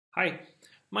Hi,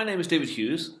 my name is David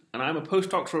Hughes and I'm a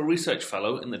postdoctoral research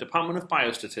fellow in the Department of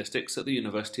Biostatistics at the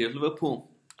University of Liverpool.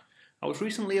 I was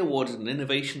recently awarded an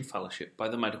Innovation Fellowship by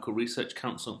the Medical Research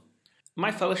Council.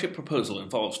 My fellowship proposal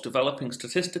involves developing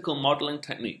statistical modelling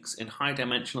techniques in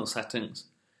high-dimensional settings.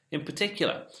 In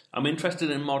particular, I'm interested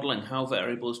in modelling how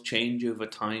variables change over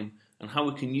time and how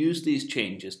we can use these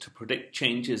changes to predict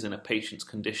changes in a patient's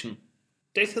condition.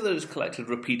 Data that is collected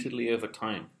repeatedly over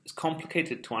time is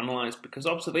complicated to analyse because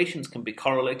observations can be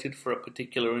correlated for a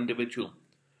particular individual.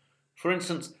 For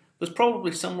instance, there's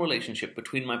probably some relationship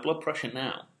between my blood pressure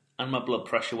now and my blood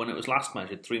pressure when it was last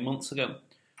measured 3 months ago.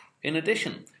 In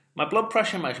addition, my blood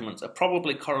pressure measurements are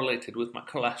probably correlated with my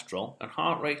cholesterol and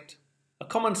heart rate. A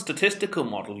common statistical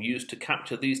model used to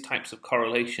capture these types of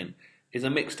correlation is a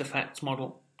mixed effects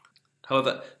model.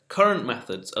 However, current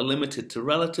methods are limited to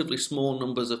relatively small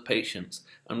numbers of patients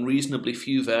and reasonably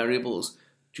few variables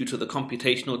due to the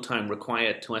computational time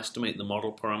required to estimate the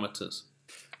model parameters.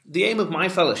 The aim of my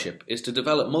fellowship is to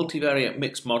develop multivariate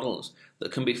mixed models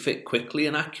that can be fit quickly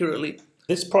and accurately.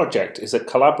 This project is a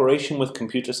collaboration with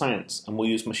computer science and will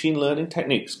use machine learning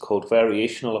techniques called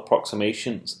variational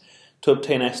approximations to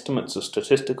obtain estimates of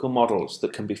statistical models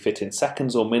that can be fit in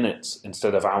seconds or minutes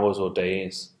instead of hours or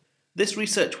days. This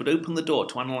research would open the door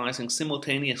to analysing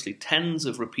simultaneously tens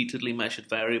of repeatedly measured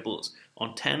variables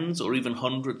on tens or even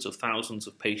hundreds of thousands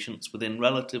of patients within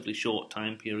relatively short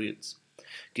time periods,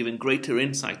 giving greater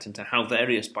insight into how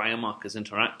various biomarkers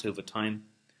interact over time.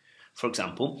 For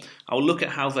example, I will look at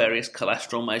how various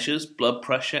cholesterol measures, blood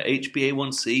pressure,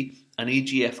 HbA1c and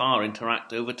eGFR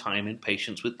interact over time in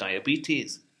patients with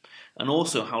diabetes, and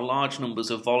also how large numbers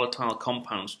of volatile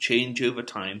compounds change over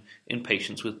time in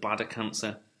patients with bladder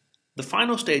cancer. The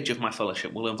final stage of my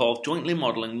fellowship will involve jointly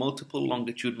modelling multiple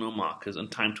longitudinal markers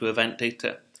and time to event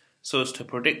data, so as to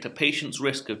predict a patient's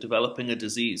risk of developing a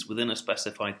disease within a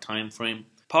specified time frame.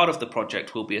 Part of the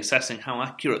project will be assessing how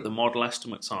accurate the model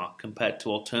estimates are compared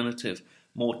to alternative,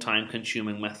 more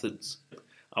time-consuming methods.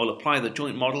 I will apply the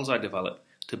joint models I develop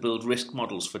to build risk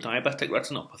models for diabetic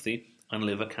retinopathy and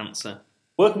liver cancer.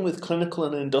 Working with clinical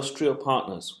and industrial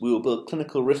partners, we will build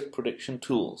clinical risk prediction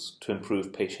tools to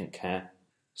improve patient care.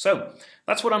 So,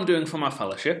 that's what I'm doing for my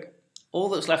fellowship. All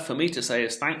that's left for me to say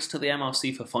is thanks to the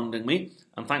MRC for funding me,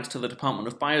 and thanks to the Department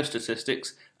of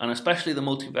Biostatistics, and especially the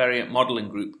Multivariate Modelling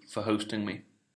Group for hosting me.